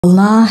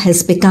Allah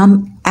has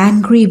become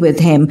angry with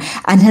him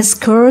and has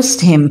cursed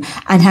him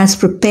and has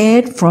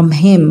prepared from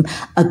him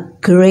a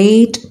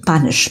great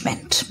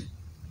punishment.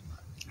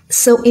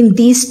 So in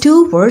these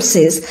two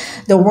verses,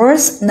 the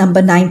verse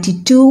number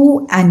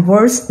 92 and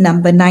verse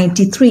number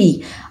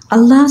 93,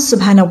 Allah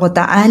subhanahu wa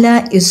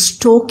ta'ala is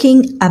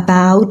talking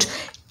about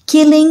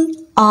killing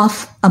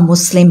of a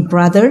Muslim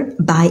brother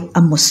by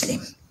a Muslim.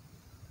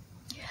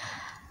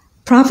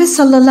 Prophet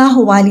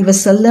sallallahu alaihi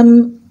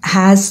wasallam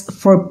has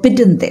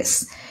forbidden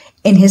this.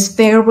 In his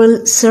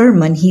farewell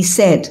sermon, he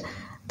said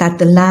that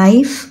the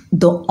life,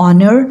 the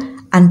honor,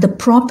 and the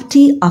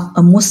property of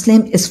a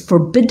Muslim is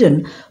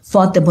forbidden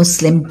for the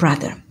Muslim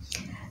brother.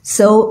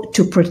 So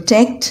to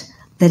protect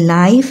the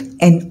life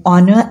and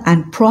honor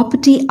and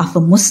property of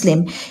a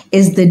Muslim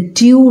is the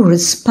due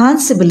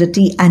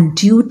responsibility and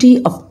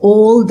duty of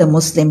all the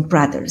Muslim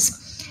brothers.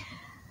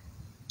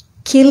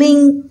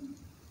 Killing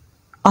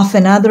of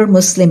another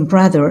Muslim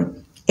brother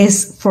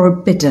is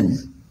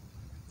forbidden.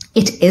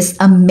 It is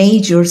a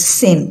major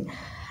sin,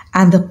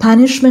 and the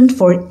punishment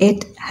for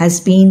it has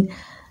been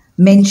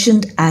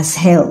mentioned as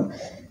hell.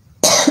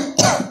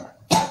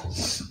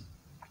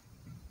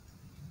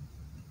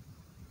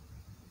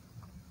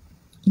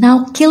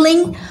 Now,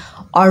 killing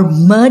or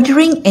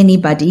murdering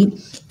anybody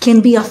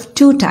can be of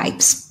two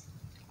types.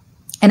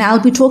 And I'll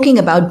be talking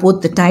about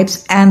both the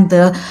types and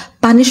the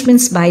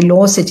punishments by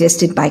law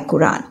suggested by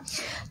Quran.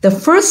 The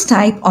first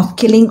type of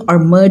killing or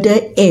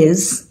murder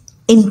is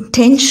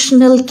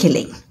intentional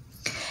killing.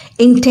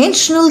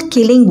 Intentional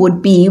killing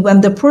would be when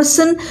the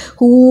person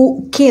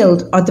who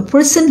killed or the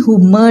person who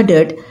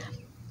murdered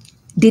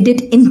did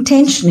it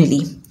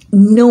intentionally,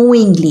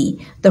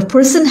 knowingly. The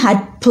person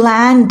had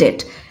planned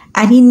it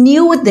and he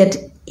knew that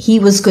he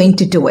was going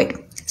to do it.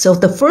 So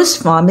the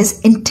first form is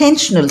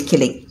intentional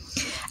killing.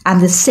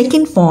 And the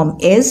second form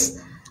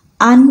is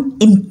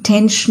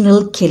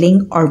unintentional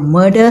killing or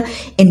murder,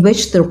 in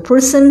which the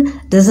person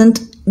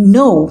doesn't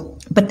know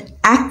but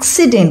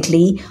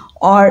accidentally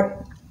or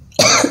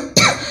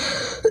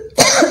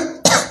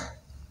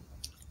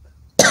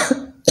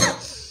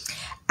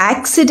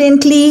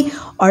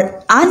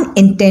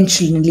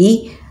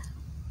unintentionally,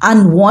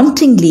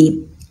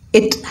 unwantingly,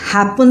 it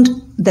happened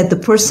that the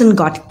person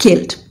got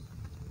killed.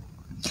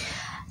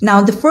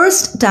 Now, the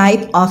first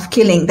type of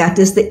killing, that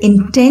is the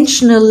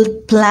intentional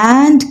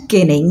planned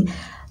killing,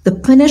 the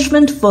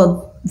punishment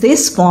for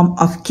this form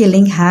of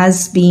killing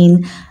has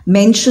been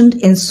mentioned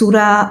in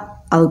Surah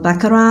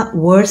Al-Baqarah,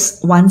 verse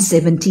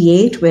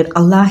 178, where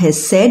Allah has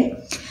said,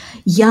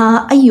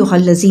 Ya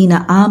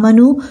ayyuhallazina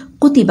amanu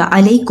kutiba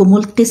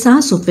alaykumul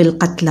qisasu fil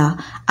qatla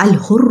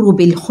al-hurru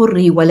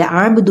bil-hurri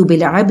wal-'abdu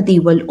bil-'abdi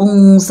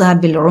wal-unsa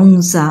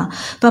bil-unsa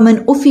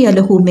faman ufiya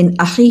lahu min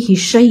akhihi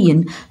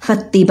shay'in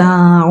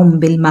fattiba'un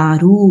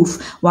bil-ma'ruf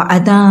wa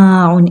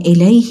ada'un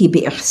ilayhi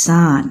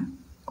bi-ihsan.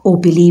 O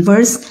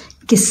believers,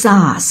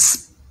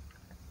 qisas.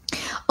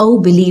 O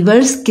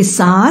believers,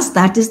 qisas,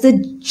 that is the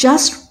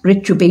just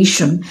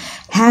retribution,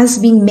 has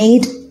been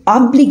made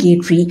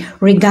obligatory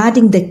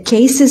regarding the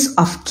cases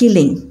of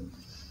killing.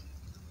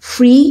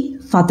 Free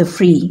for the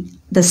free,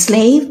 the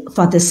slave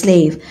for the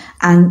slave,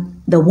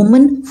 and the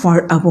woman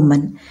for a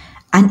woman.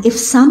 And if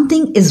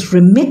something is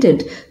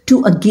remitted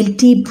to a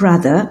guilty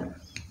brother,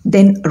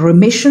 then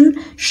remission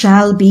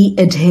shall be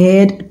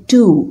adhered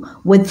to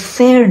with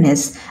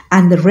fairness,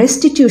 and the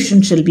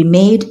restitution shall be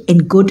made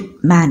in good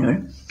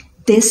manner.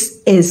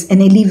 This is an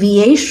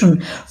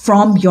alleviation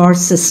from your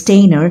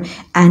sustainer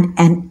and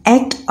an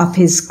act of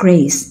his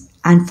grace.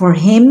 And for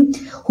him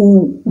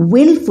who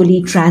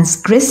willfully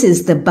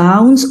transgresses the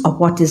bounds of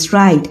what is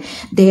right,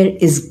 there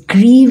is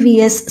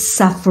grievous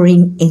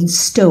suffering in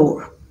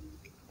store.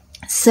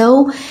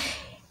 So,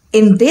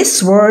 in this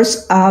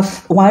verse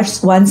of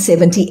verse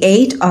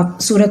 178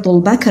 of Surah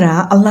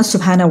Al-Baqarah, Allah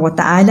subhanahu wa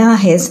ta'ala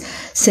has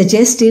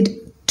suggested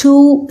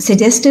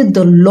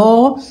the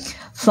law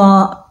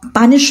for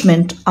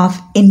punishment of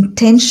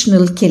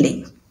intentional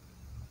killing.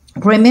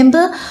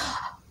 Remember,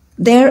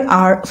 there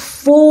are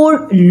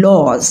 4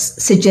 laws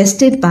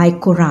suggested by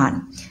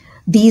Quran.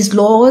 These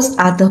laws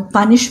are the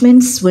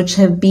punishments which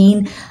have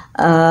been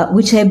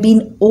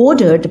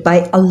ordered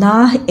by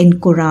Allah in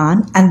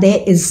Quran, and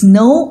there is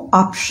no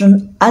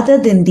option other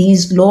than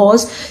these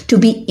laws to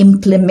be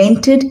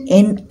implemented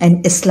in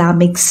an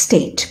Islamic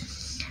state.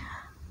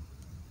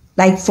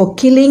 Like for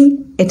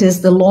killing, it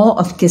is the law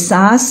of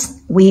qisas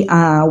we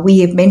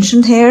have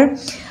mentioned here.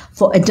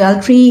 For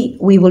adultery,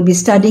 we will be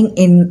studying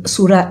in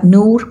Surah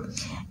Nur.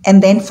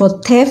 And then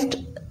for theft,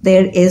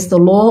 there is the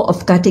law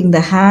of cutting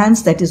the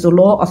hands, that is the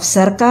law of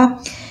sarqa.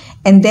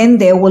 And then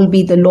there will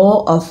be the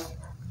law of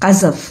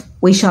qazaf.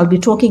 We shall be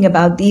talking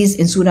about these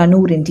in Surah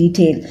Nur in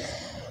detail.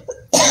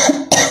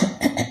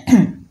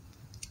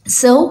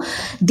 So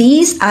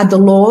these are the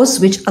laws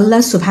which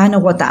Allah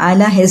subhanahu wa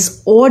ta'ala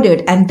has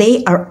ordered, and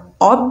they are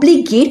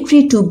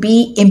obligatory to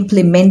be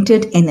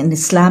implemented in an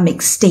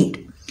Islamic state.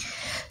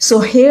 So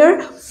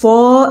here,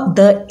 for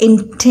the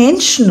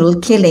intentional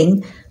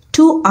killing,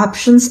 2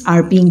 options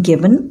are being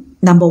given.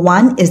 Number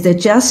 1 is the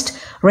just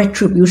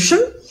retribution,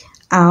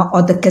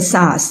 or the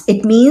qisas.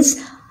 It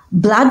means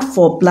blood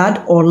for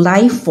blood or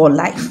life for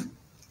life.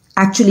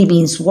 Actually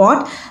means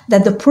what?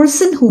 That the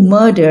person who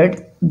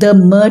murdered, the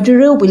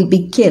murderer will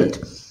be killed.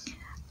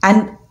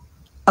 And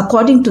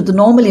according to the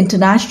normal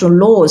international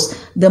laws,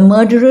 the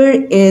murderer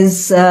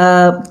is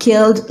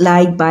killed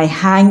like by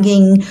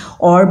hanging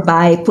or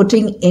by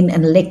putting in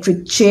an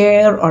electric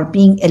chair or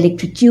being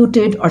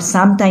electrocuted or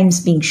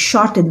sometimes being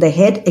shot in the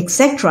head,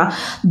 etc.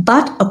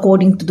 But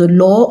according to the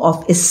law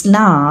of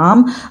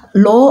Islam,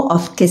 law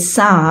of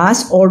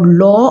qisas or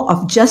law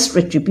of just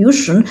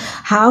retribution,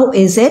 how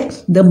is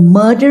it? The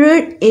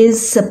murderer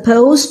is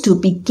supposed to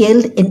be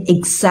killed in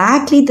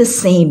exactly the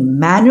same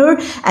manner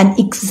and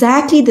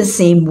exactly the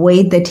same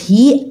way that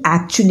he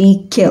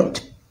actually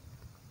killed.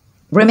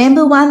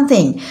 Remember one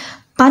thing,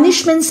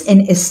 punishments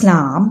in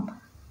Islam,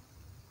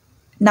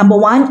 number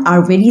one,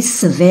 are very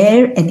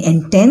severe and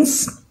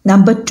intense.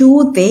 Number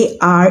two, they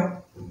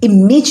are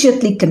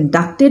immediately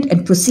conducted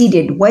and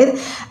proceeded with.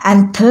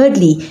 And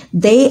thirdly,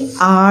 they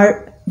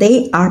are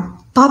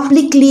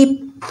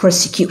publicly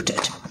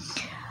persecuted.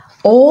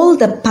 All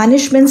the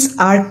punishments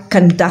are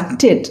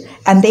conducted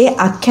and they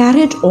are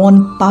carried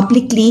on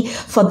publicly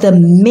for the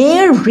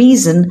mere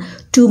reason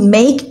to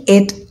make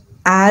it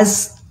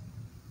as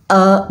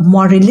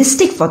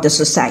moralistic for the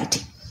society.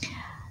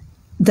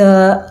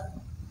 The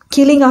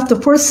killing of the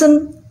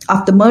person,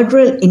 of the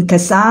murderer in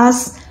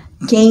qisas,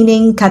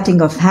 caning,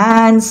 cutting of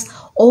hands,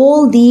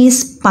 all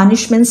these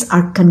punishments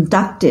are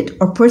conducted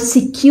or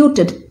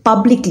persecuted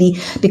publicly,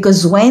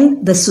 because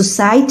when the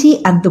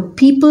society and the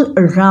people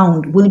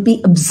around will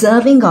be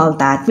observing all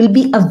that, will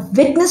be a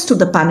witness to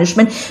the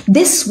punishment,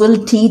 this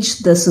will teach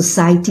the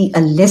society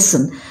a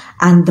lesson.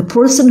 And the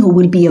person who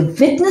will be a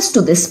witness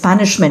to this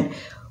punishment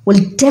will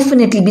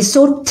definitely be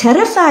so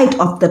terrified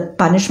of the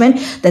punishment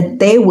that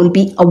they will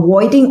be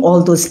avoiding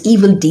all those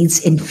evil deeds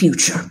in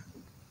future.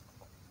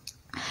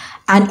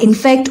 And in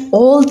fact,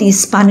 all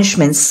these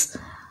punishments,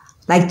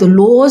 like the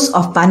laws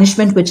of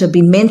punishment which have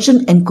been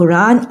mentioned in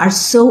Quran, are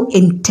so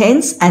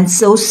intense and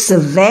so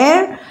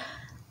severe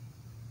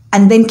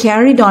and then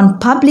carried on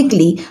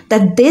publicly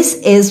that this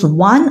is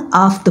one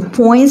of the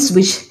points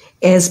which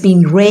has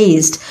been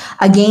raised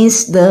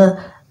against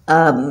the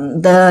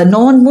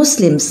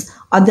non-Muslims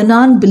or the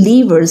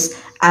non-believers,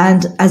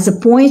 and as a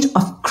point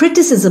of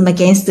criticism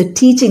against the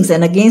teachings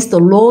and against the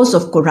laws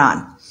of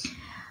Quran.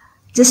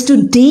 Just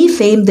to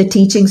defame the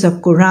teachings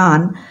of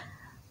Quran,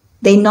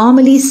 they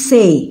normally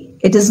say,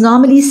 it is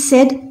normally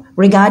said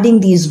regarding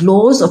these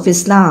laws of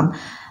Islam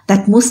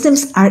that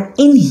Muslims are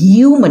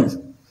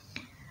inhuman.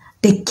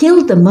 They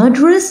kill the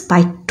murderers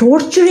by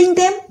torturing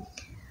them.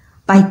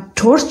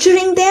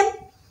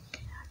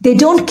 They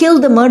don't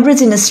kill the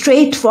murderers in a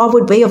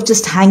straightforward way of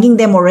just hanging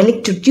them or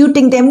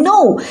electrocuting them.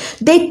 No,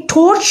 they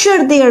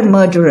torture their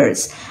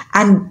murderers.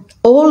 And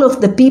all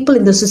of the people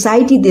in the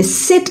society, they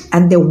sit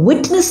and they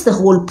witness the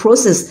whole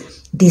process.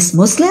 These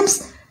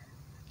Muslims,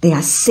 they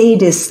are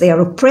sadists, they are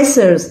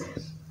oppressors,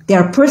 they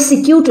are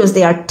persecutors,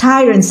 they are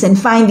tyrants, and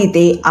finally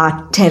they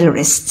are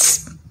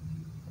terrorists.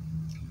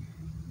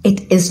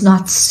 It is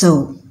not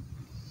so.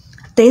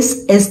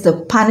 This is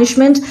the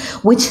punishment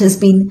which has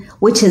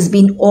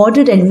been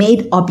ordered and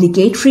made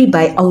obligatory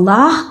by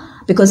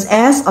Allah, because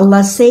as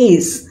Allah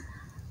says,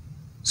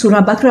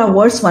 Surah Baqarah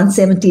verse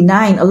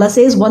 179, Allah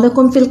says,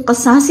 وَلَكُمْ فِي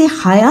الْقَصَاصِ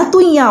حَيَاةٌ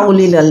يَا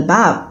أُولِي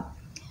الْأَلْبَابِ.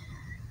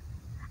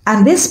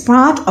 And this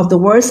part of the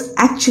verse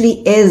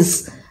actually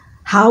is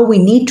how we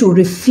need to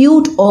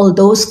refute all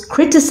those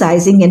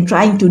criticizing and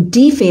trying to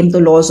defame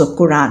the laws of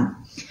Quran.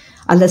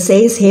 Allah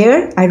says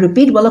here, I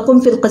repeat,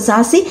 وَلَكُمْ فِي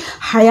الْقِصَاصِ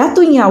حَيَاةٌ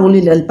يَا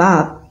أُولِي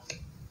الْأَلْبَابِ.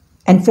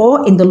 And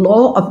for in the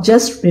law of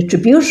just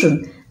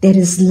retribution, there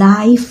is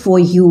life for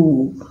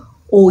you,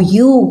 O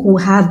you who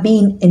have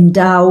been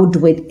endowed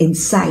with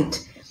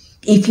insight.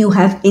 If you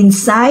have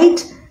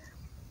insight,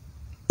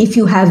 if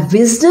you have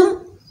wisdom,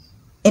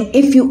 and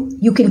if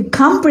you can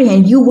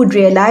comprehend, you would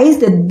realize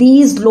that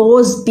these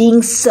laws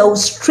being so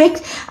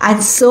strict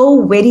and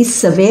so very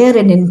severe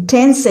and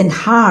intense and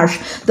harsh,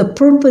 the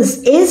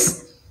purpose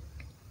is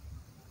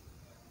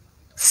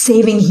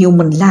saving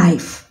human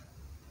life.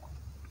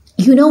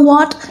 You know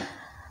what?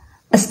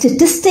 A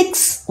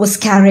statistics was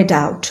carried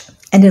out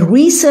and a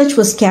research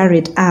was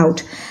carried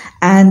out,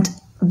 and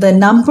the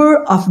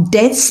number of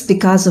deaths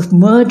because of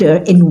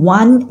murder in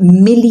 1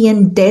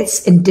 million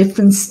deaths in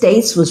different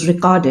states was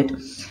recorded.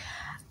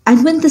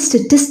 And when the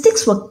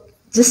statistics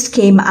just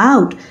came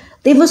out,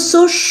 they were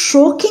so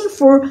shocking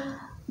for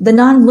the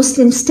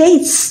non-Muslim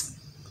states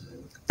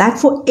that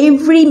for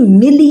every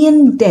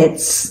million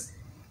deaths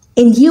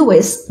in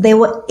US, there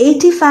were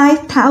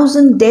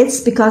 85,000 deaths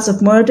because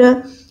of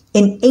murder.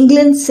 In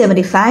England,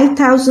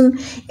 75,000.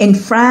 In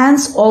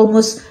France,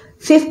 almost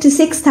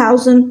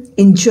 56,000.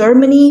 In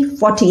Germany,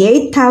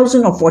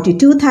 48,000 or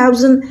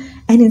 42,000.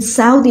 And in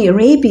Saudi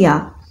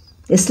Arabia,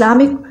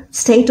 Islamic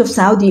State of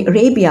Saudi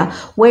Arabia,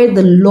 where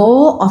the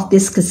law of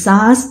this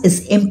qisas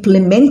is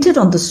implemented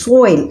on the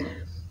soil,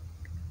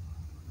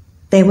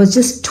 there was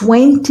just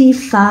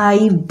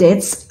 25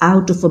 deaths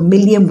out of 1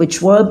 million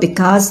which were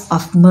because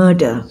of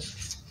murder.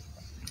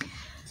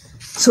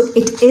 So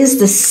it is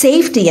the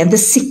safety and the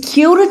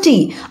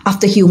security of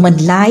the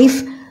human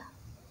life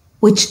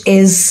which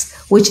is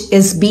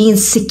being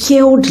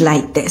secured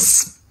like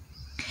this.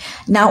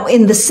 Now,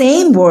 in the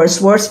same verse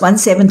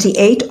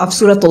 178 of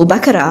Surah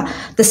Al-Baqarah,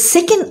 the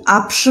second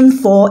option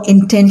for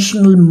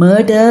intentional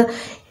murder,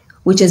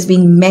 which has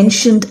been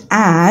mentioned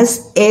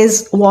as,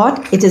 is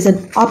what? It is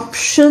an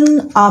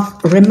option of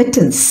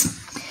remittance.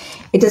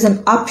 It is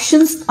an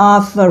option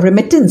of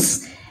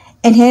remittance,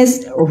 and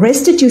hence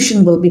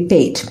restitution will be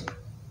paid.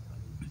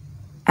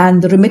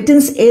 And the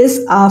remittance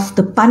is of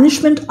the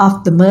punishment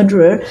of the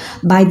murderer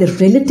by the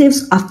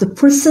relatives of the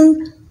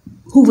person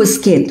who was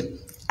killed.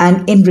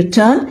 And in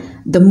return,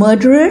 the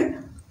murderer,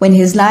 when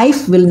his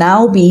life will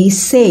now be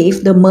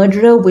safe, the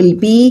murderer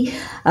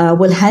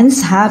will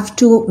hence have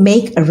to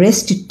make a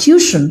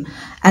restitution,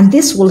 and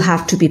this will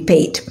have to be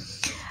paid.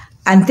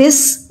 And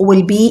this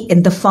will be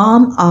in the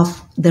form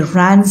of the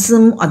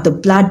ransom or the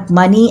blood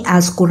money,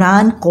 as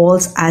Quran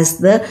calls as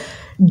the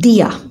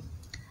diya.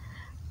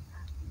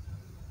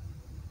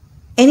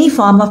 Any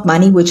form of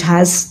money which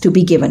has to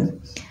be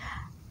given.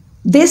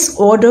 This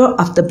order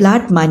of the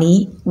blood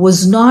money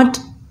was not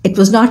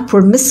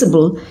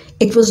permissible.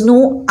 It was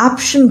no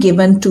option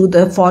given to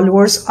the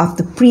followers of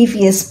the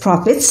previous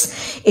prophets.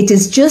 It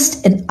is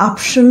just an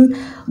option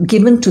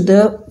given to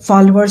the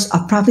followers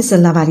of Prophet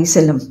Sallallahu Alaihi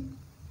Wasallam.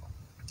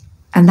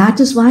 And that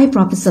is why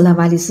Prophet Sallallahu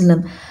Alaihi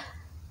Wasallam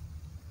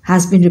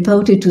has been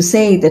reported to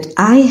say that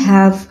I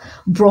have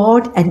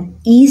brought an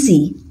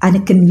easy and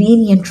a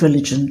convenient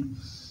religion.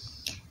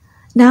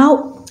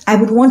 Now, I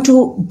would want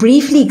to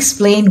briefly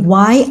explain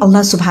why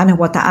Allah subhanahu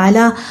wa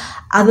ta'ala,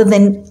 other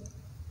than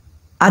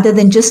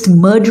just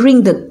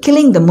killing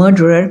the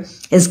murderer,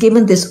 has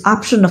given this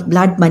option of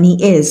blood money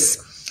is.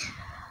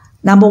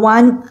 Number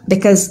one,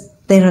 because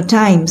there are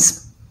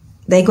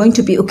going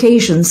to be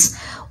occasions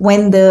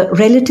when the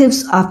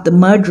relatives of the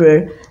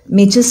murderer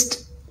may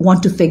just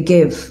want to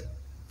forgive.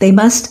 They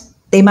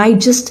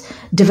might just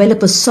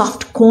develop a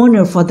soft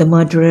corner for the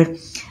murderer,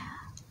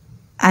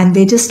 and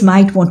they just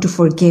might want to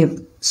forgive.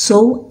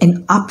 So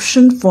an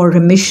option for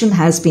remission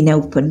has been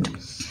opened.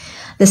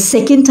 The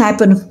second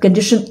type of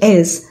condition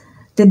is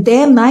that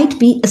there might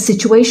be a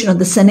situation, or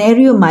the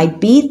scenario might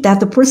be that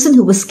the person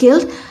who was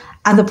killed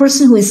and the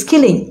person who is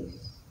killing,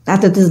 that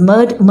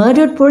the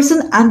murdered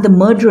person and the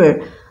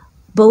murderer,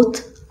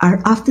 both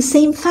are of the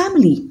same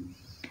family.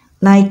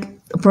 Like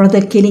a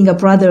brother killing a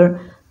brother,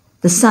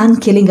 the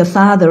son killing a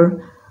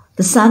father,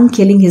 the son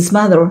killing his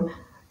mother.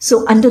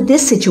 So under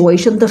this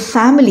situation, the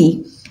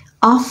family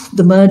of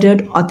the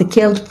murdered or the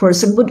killed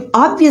person would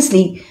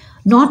obviously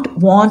not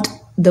want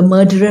the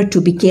murderer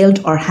to be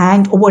killed or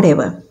hanged or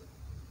whatever.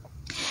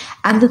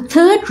 And the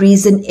third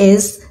reason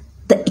is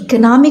the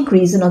economic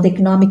reason, or the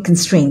economic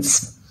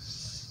constraints.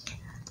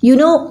 You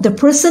know, the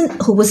person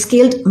who was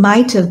killed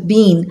might have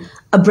been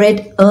a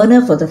bread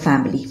earner for the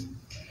family.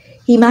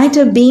 He might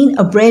have been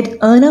a bread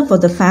earner for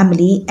the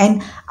family,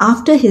 and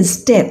after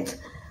his death,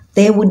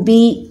 there would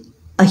be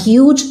a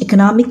huge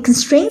economic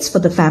constraints for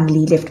the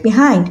family left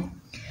behind.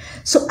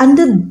 So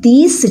under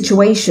these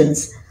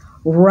situations,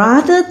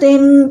 rather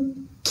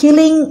than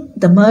killing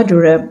the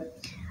murderer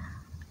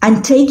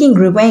and taking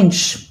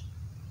revenge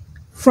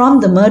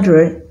from the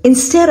murderer,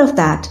 instead of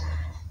that,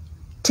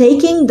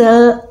 taking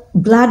the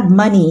blood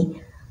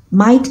money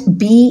might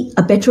be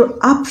a better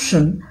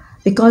option,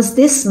 because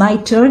this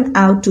might turn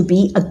out to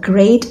be a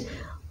great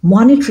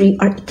monetary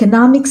or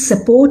economic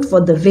support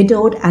for the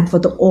widowed and for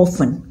the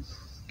orphan.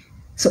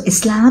 So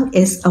Islam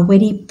is a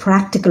very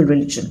practical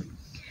religion.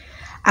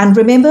 And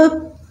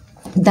remember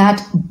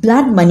that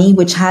blood money,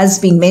 which has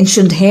been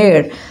mentioned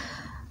here,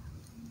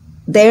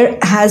 there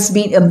has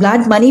been a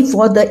blood money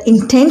for the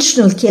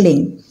intentional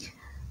killing.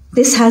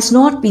 This has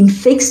not been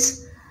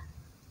fixed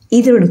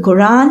either in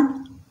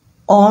Quran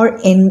or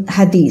in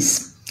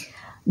Hadith.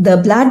 The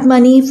blood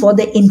money for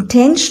the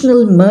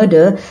intentional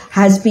murder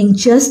has been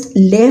just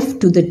left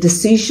to the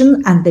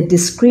decision and the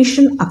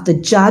discretion of the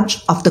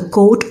judge of the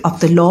court of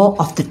the law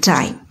of the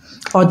time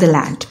or the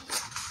land.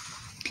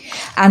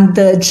 And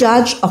the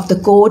judge of the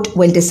court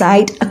will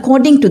decide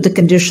according to the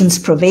conditions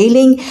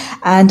prevailing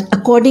and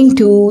according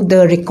to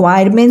the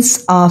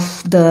requirements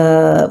of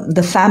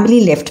the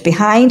family left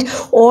behind,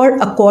 or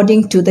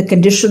according to the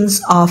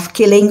conditions of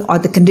killing or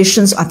the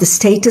conditions of the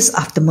status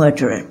of the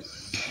murderer.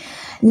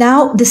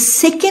 Now, the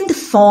second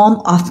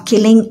form of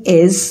killing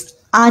is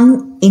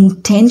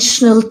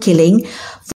unintentional killing